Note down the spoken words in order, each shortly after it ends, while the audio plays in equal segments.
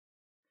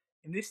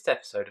In this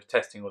episode of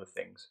Testing All the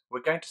Things, we're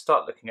going to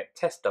start looking at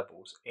test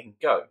doubles in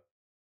Go.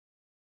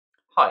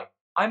 Hi,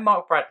 I'm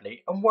Mark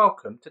Bradley and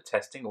welcome to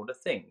Testing All the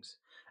Things,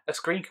 a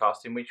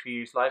screencast in which we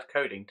use live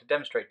coding to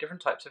demonstrate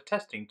different types of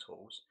testing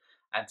tools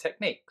and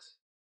techniques.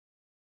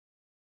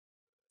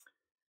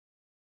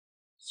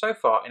 So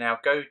far in our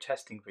Go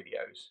testing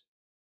videos,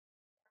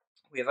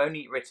 we have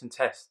only written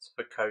tests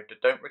for code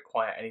that don't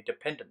require any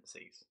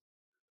dependencies.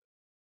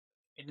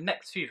 In the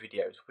next few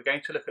videos, we're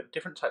going to look at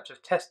different types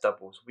of test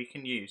doubles we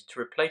can use to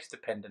replace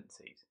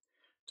dependencies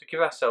to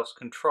give ourselves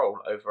control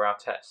over our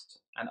tests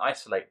and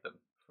isolate them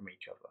from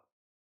each other.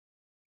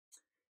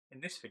 In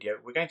this video,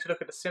 we're going to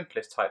look at the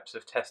simplest types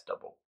of test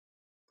double.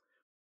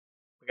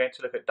 We're going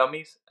to look at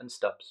dummies and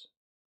stubs.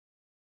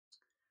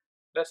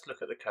 Let's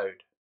look at the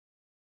code.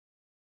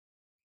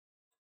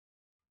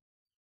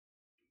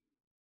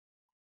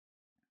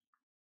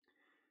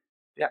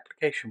 The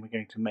application we're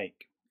going to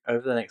make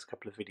over the next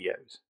couple of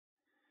videos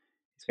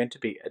is going to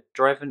be a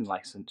driving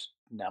license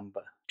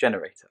number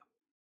generator.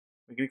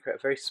 We're going to create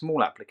a very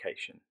small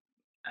application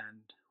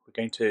and we're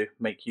going to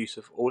make use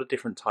of all the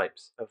different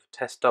types of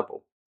test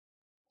double.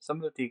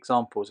 Some of the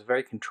examples are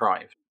very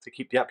contrived to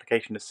keep the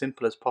application as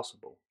simple as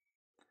possible,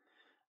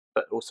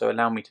 but also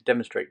allow me to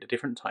demonstrate the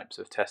different types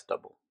of test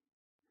double.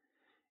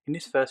 In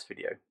this first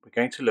video, we're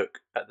going to look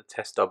at the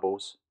test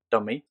doubles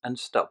dummy and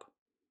stub.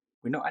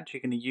 We're not actually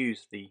going to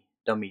use the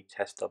dummy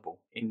test double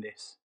in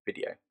this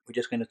video, we're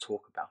just going to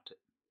talk about it.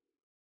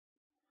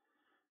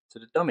 So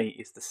the dummy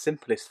is the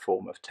simplest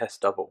form of test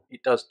double.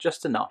 It does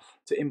just enough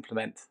to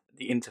implement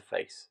the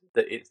interface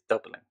that it's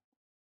doubling.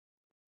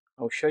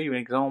 I'll show you an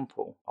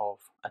example of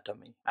a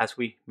dummy as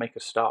we make a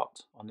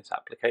start on this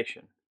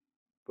application,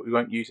 but we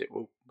won't use it,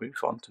 we'll move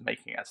on to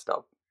making a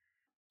stub.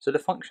 So the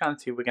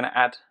functionality we're going to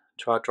add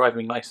to our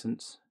driving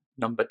license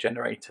number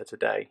generator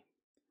today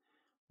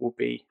will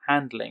be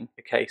handling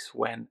the case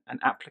when an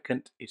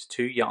applicant is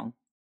too young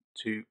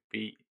to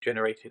be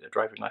generated a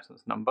driving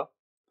license number,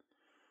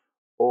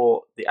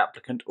 or the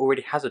applicant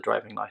already has a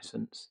driving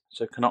license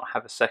so cannot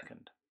have a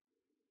second.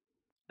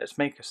 Let's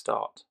make a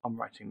start on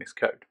writing this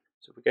code.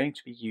 So we're going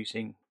to be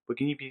using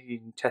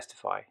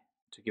Testify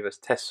to give us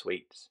test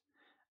suites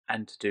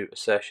and to do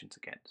assertions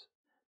against.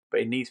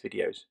 But in these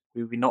videos,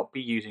 we will not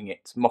be using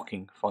its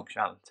mocking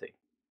functionality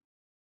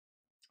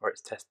or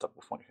its test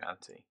double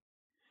functionality.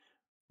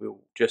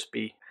 We'll just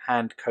be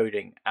hand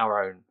coding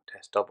our own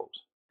test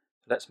doubles.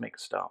 So let's make a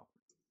start.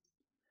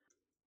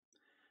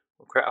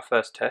 We'll create our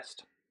first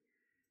test.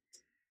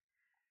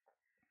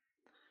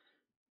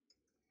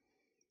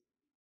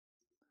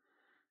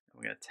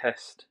 We're going to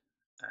test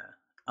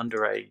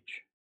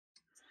underage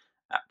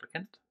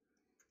applicant.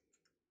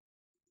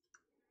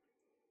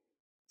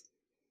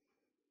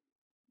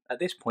 At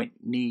this point,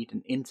 need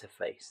an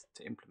interface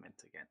to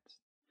implement against.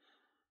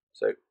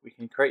 So we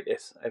can create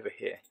this over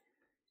here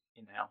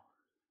in our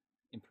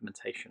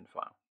implementation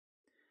file.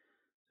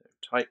 So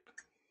type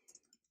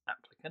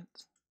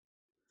applicant,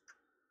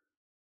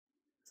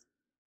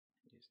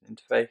 use an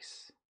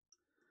interface,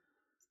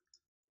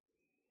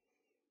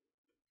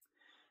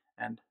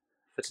 and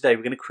for today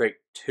we're going to create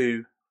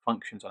two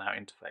functions on our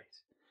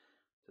interface.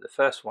 So the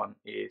first one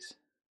is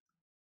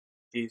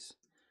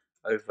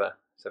over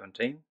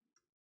 17.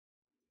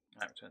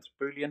 That returns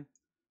Boolean.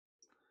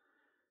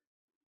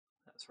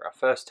 That's for our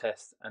first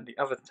test, and the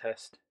other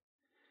test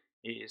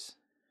is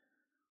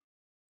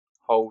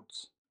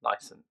holds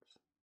license.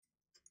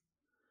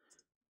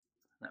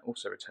 That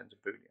also returns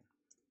a Boolean.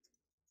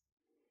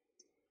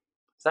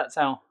 So that's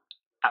our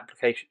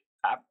application.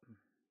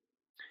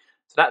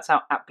 So that's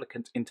our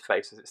applicant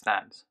interface as it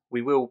stands.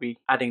 We will be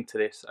adding to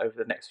this over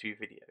the next few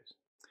videos.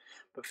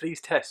 But for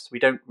these tests, we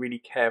don't really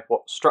care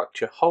what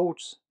structure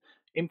holds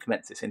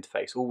implements this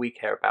interface. All we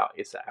care about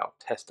is that our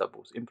test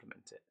doubles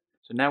implement it.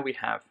 So now we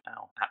have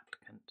our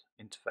applicant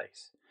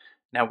interface.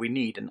 Now we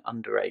need an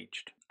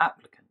underaged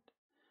applicant.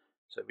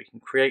 So we can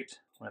create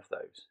one of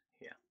those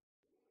here.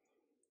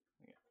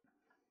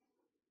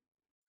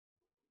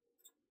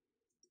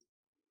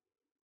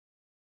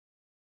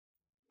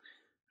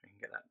 We can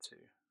get that to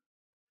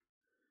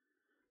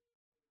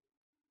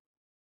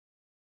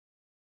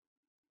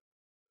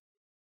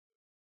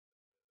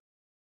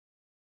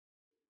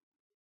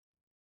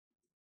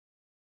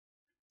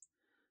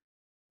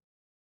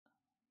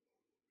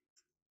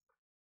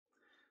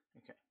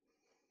okay.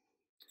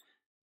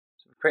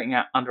 So we're creating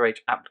our underage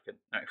applicant.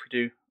 Now if we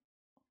do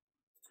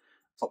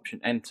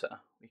Option Enter,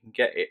 we can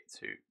get it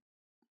to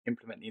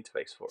implement the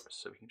interface for us.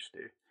 So we can just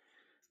do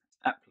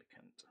applicant.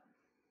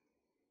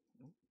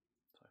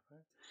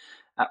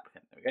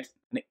 Applicant, there we go.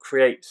 And it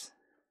creates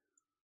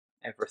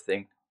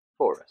everything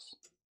for us.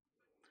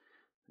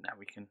 Now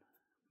we can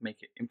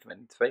make it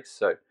implement interface.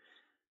 So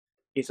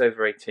is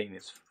over 18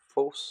 is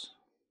false,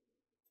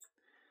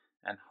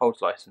 and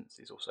holds license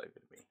is also going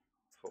to be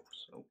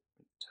false. Oh,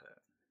 return.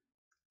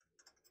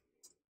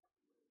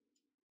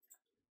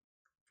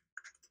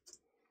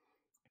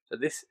 So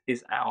this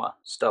is our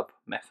stub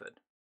method.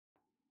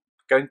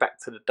 Going back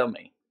to the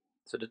dummy,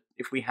 so that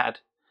if we had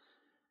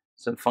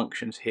some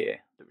functions here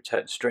that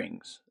return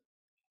strings,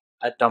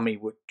 a dummy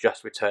would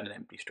just return an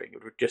empty string.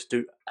 It would just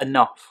do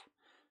enough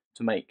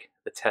to make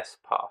the test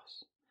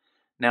pass.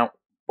 Now,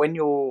 when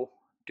you're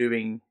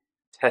doing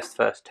test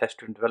first, test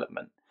driven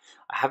development,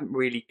 I haven't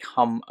really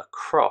come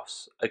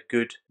across a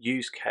good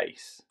use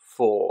case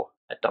for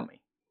a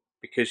dummy,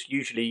 because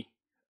usually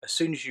as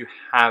soon as you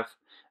have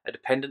a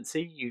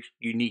dependency,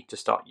 you need to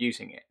start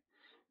using it.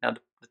 Now,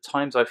 the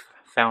times I've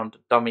found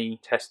dummy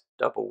test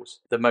doubles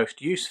the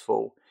most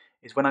useful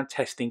is when I'm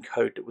testing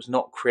code that was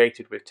not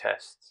created with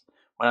tests,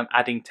 when I'm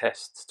adding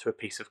tests to a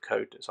piece of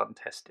code that's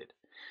untested.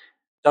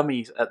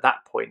 Dummies at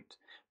that point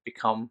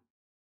become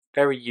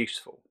very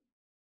useful,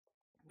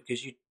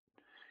 because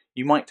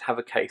you might have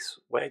a case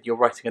where you're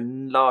writing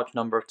a large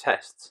number of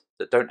tests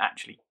that don't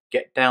actually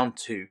get down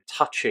to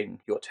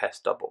touching your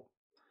test double.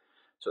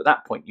 So at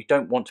that point, you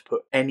don't want to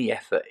put any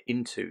effort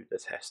into the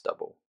test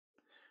double.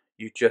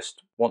 You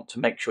just want to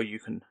make sure you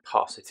can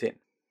pass it in.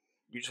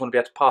 You just want to be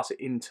able to pass it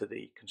into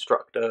the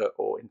constructor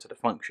or into the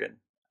function,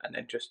 and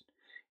then just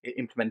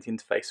implement the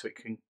interface so it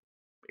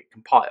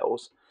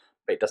compiles,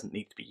 but it doesn't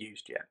need to be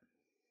used yet.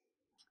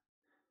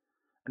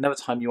 Another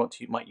time you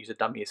might use a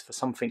dummy is for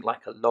something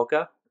like a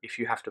logger. If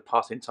you have to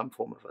pass in some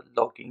form of a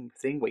logging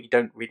thing where you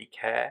don't really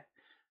care,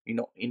 you're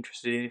not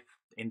interested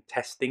in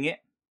testing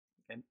it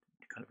and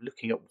kind of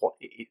looking at what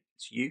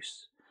its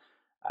use.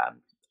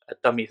 A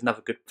dummy is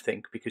another good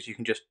thing, because you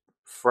can just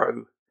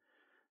throw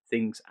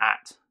things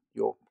at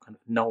your kind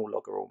of null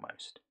logger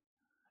almost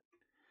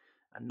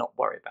and not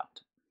worry about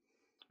it.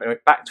 Anyway,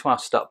 back to our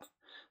stub.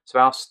 So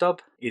our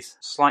stub is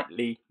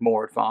slightly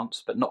more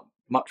advanced, but not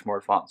much more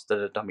advanced than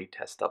a dummy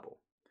test double.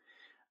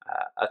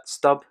 A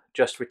stub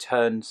just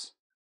returns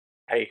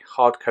a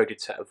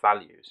hard-coded set of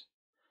values.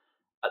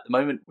 At the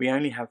moment, we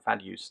only have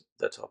values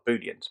that are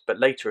booleans, but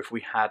later if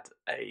we had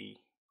a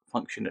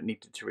function that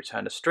needed to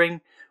return a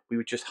string, we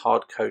would just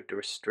hard-code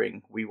the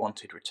string we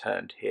wanted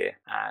returned here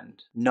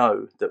and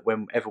know that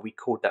whenever we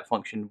called that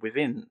function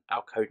within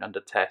our code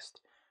under test,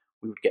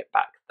 we would get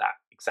back that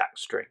exact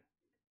string.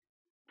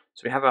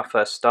 So we have our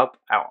first stub,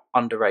 our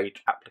underage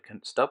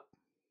applicant stub,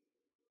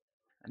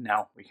 and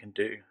now we can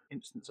do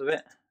instance of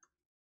it.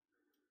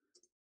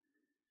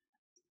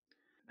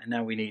 And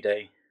now we need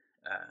a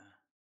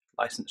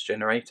license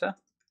generator.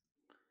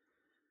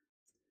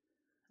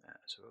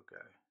 So we'll go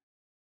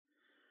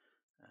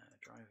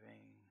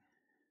driving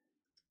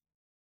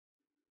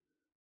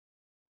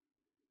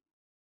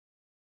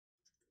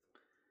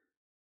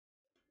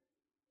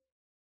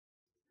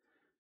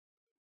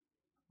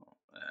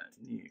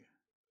new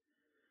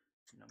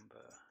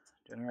number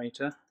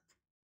generator,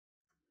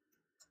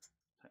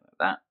 something like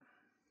that.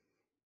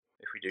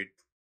 If we do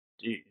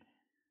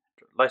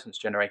license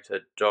generator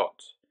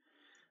dot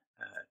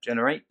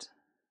generate,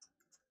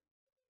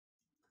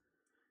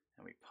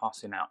 and we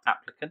pass in our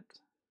applicant.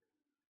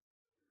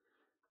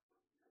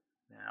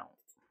 Now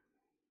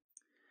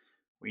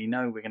we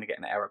know we're going to get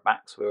an error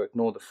back, so we'll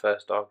ignore the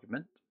first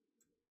argument,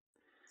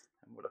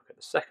 and we'll look at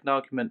the second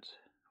argument,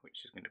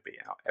 which is going to be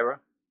our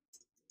error.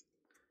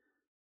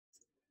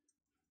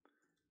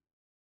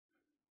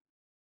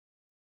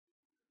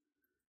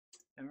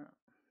 So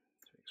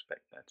we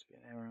expect there to be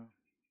an error.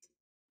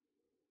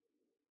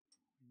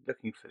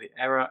 Looking for the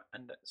error,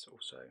 and let's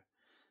also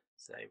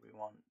say we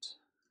want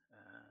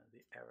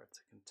the error to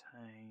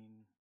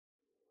contain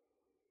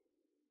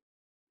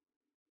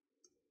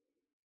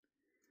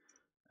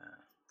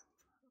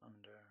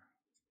under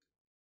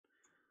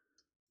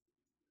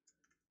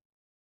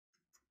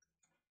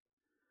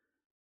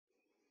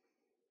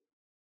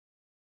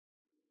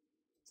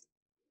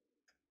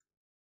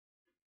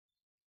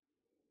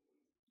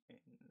in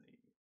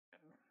the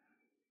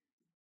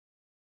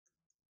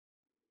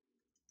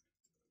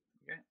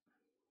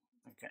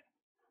okay.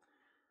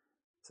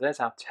 So there's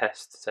our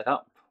test set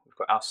up. We've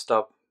got our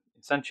stub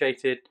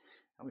instantiated,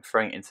 and we're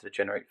throwing it into the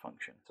generate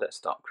function. So let's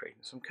start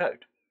creating some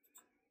code.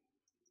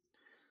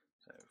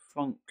 So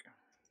func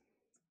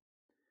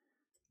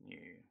new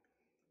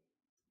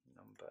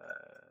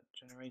number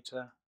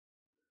generator.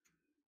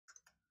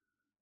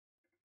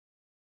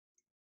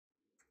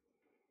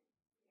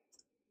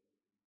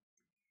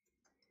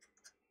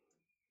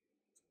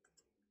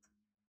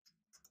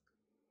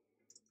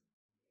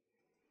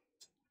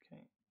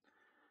 Okay,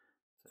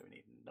 so we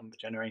need a number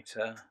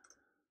generator.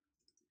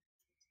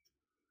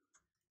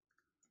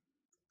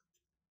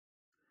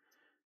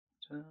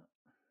 So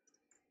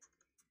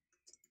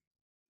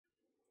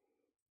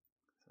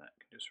that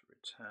can just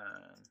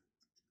return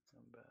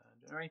number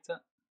generator.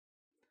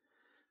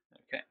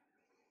 Okay,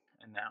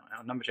 and now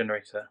our number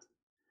generator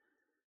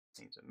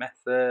needs a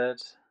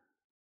method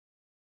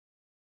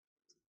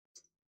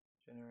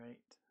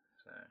generate.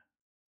 So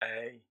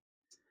a,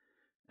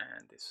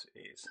 and this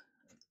is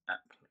an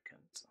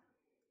applicant.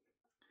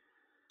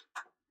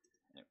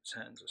 It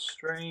returns a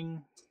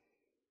string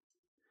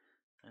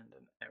and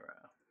an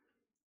error.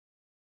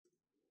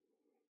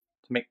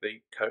 To make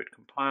the code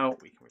compile,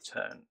 we can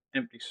return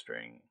empty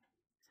string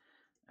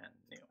and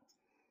nil.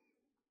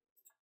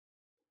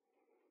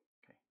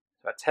 Okay,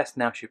 so our test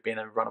now should be in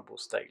a runnable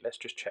state. Let's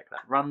just check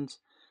that runs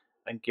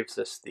and gives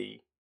us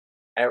the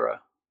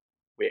error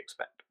we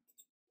expect.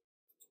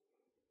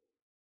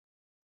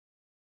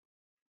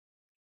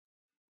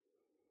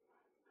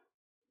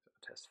 So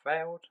the test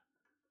failed,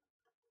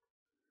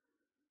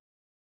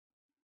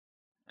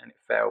 and it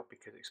failed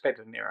because it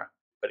expected an error,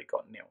 but it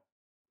got nil.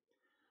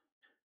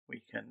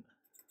 We can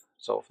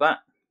solve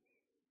that,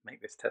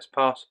 make this test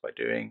pass by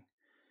doing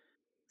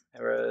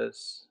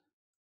errors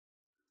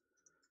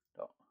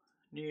dot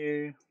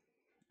new,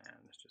 and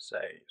let's just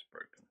say it's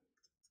broken.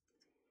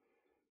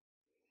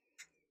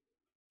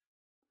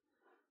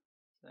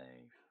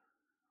 Save,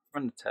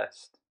 run the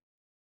test.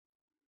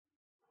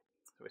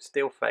 So we're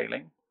still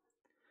failing,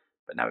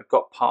 but now we've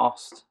got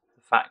past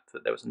the fact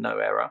that there was no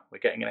error. We're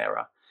getting an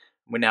error.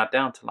 We're now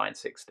down to line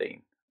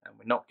 16, and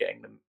we're not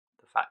getting the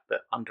fact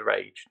that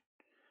underage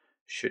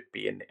should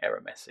be in the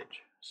error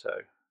message. So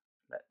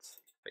let's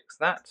fix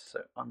that.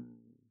 So underage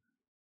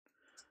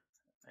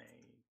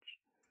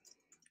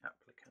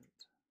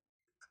applicant,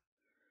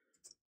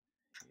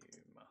 you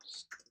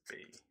must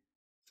be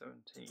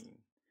 17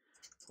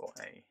 for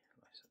a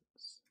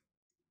license.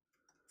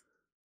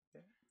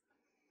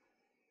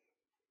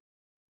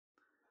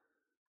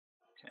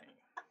 Okay,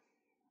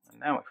 and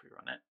now if we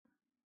run it,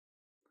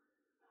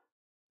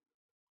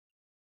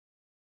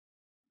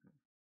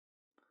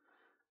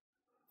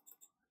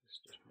 it's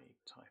just me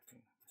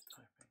typing.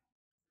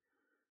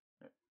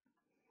 No.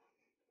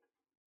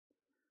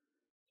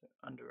 So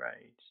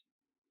underage,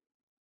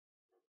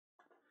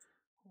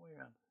 all the way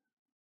around,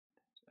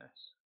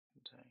 S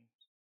contains,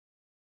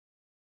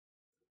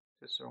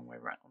 it's the wrong way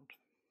around.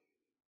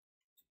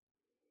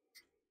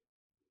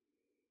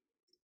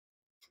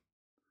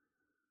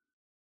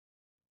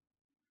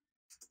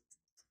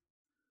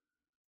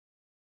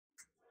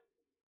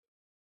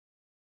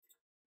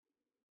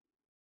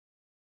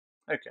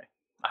 Okay,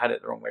 I had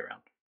it the wrong way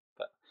around,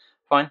 but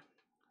fine.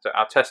 So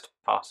our test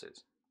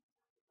passes,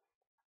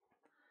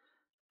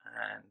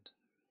 and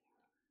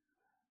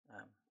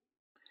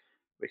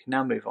we can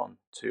now move on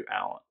to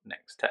our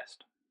next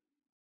test.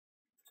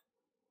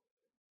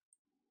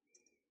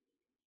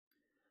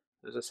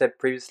 As I said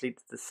previously,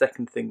 the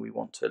second thing we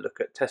want to look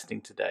at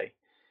testing today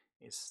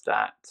is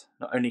that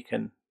not only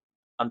can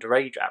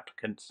underage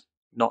applicants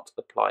not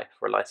apply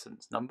for a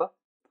license number,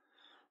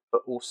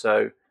 but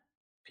also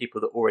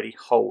people that already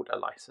hold a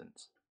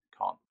license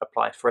can't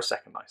apply for a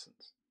second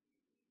license.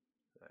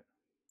 So,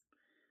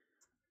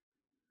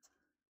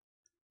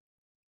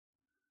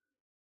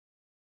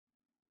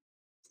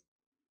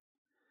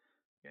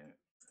 yeah,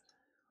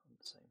 on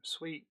the same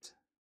suite,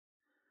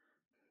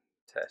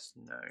 test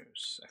no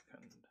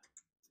second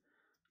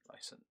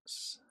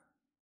license.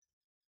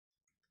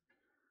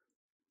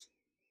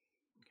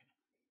 Okay.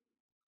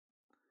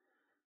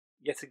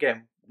 Yet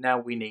again, now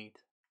we need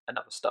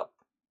another stub.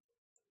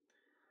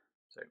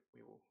 So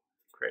we will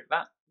create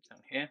that down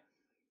here.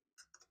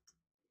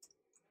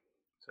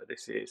 So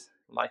this is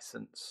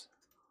license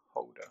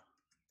holder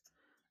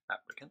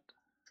applicant.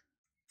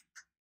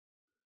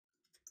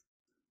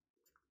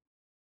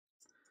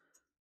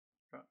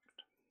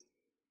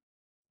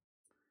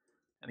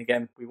 And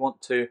again, we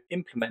want to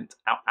implement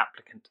our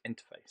applicant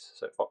interface.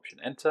 So option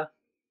enter,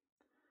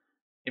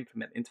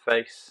 implement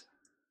interface,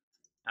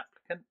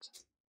 applicant,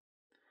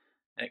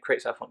 and it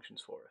creates our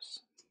functions for us.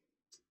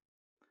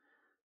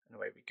 And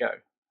away we go.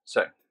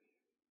 So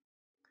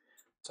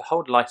to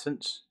hold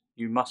license,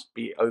 you must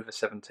be over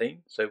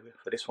 17. So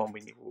for this one,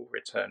 we will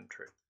return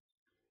true.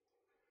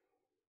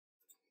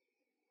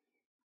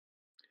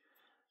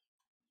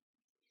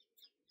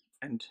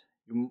 And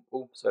you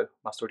also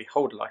must already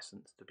hold a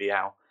license to be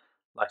our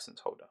license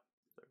holder.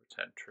 So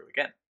return true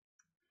again.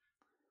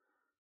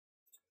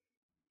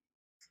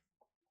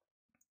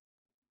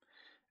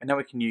 And now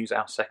we can use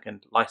our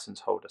second license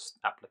holder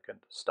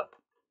applicant stub.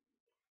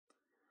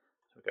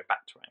 So we go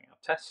back to running our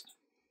test.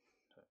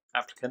 So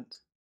applicant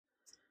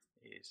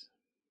is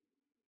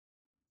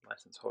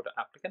license holder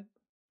applicant,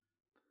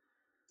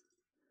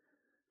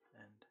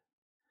 and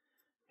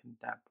can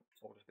dab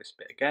all of this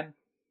bit again,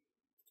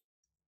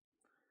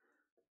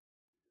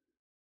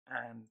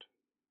 and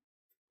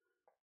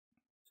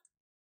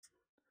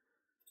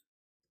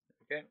there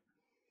we go.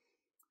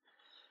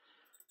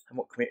 And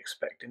what can we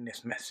expect in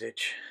this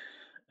message?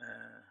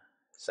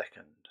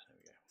 Second, there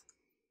we go.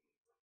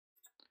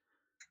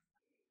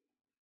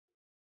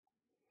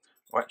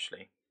 Or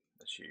actually,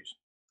 let's use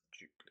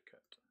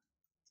duplicate.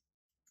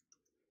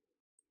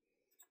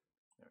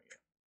 There we go.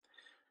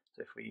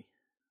 So if we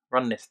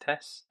run this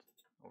test,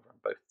 or run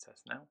both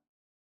tests now,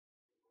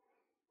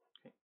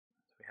 okay,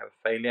 so we have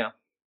a failure.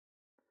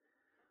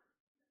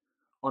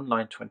 On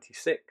line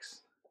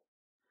 26,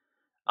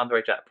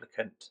 underage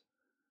applicant,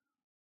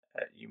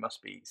 you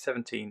must be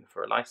 17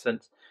 for a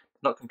license,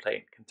 not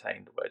contain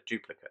the word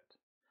duplicate.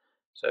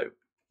 So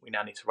we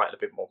now need to write a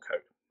bit more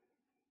code.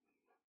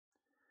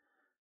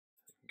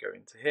 We can go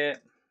into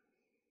here,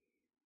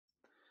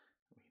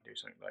 we can do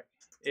something like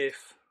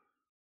if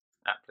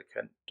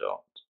applicant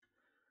dot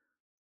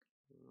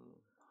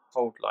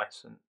hold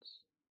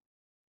license.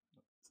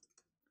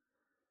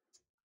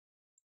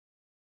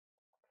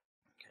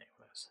 Okay,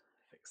 let's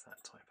fix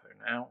that typo. info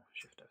now,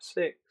 Shift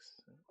F6.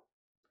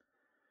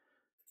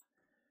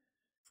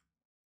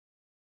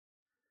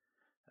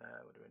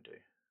 What do we do?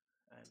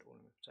 And all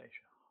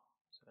invitation.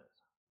 So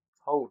it's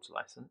holds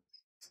license.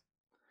 It's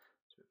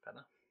a bit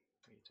better.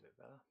 Reads a bit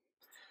better.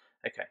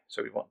 Okay,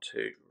 so we want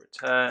to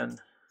return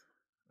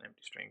an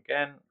empty string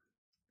again,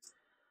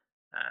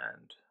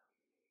 and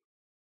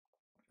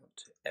we want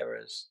to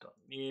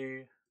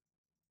errors.new.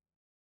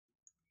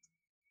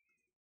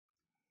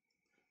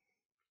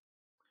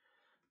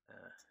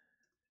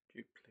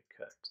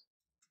 Duplicate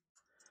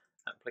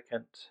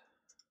applicant.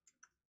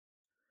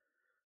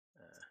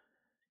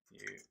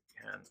 You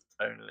can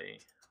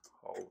only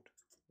hold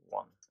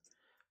one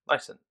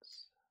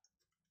license.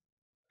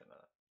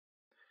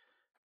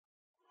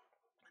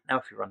 Now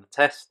if you run the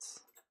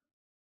tests,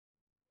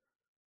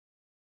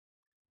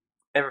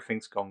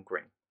 everything's gone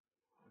green.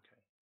 Okay.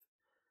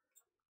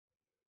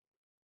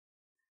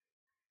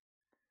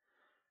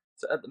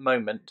 So at the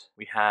moment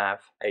we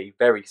have a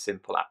very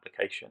simple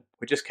application.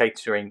 We're just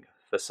catering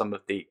for some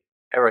of the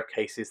error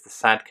cases, the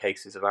sad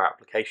cases of our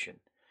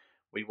application.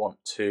 We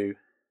want to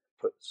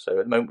so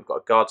at the moment we've got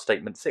a guard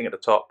statement sitting at the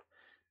top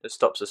that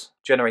stops us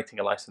generating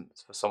a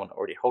license for someone that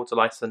already holds a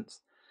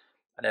license.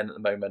 And then at the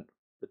moment,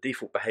 the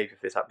default behavior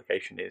for this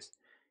application is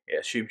it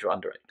assumes you're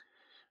under 8.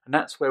 And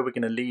that's where we're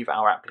going to leave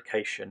our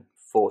application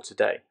for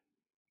today.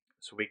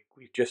 So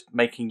we're just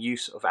making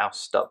use of our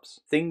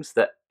stubs, things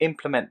that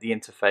implement the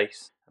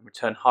interface and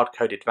return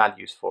hard-coded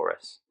values for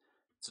us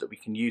so that we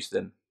can use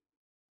them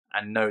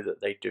and know that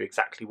they do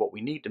exactly what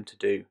we need them to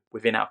do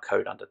within our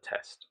code under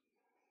test.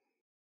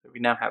 So we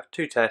now have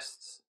 2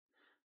 tests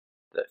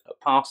that are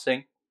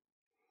passing,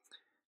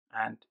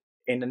 and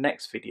in the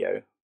next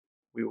video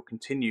we will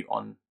continue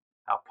on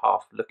our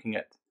path looking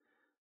at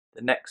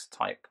the next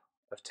type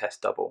of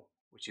test double,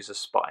 which is a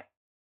spy.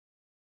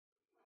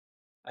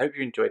 I hope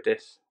you enjoyed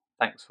this.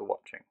 Thanks for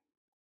watching.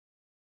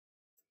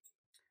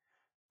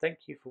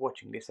 Thank you for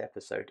watching this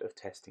episode of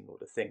Testing All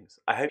the Things.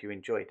 I hope you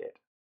enjoyed it.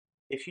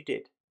 If you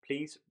did,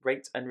 please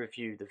rate and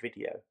review the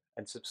video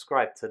and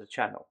subscribe to the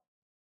channel.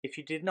 If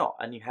you did not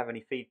and you have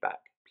any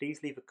feedback,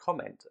 please leave a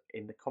comment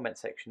in the comment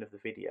section of the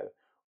video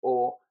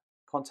or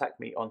contact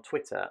me on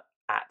Twitter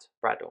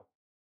 @Bradle.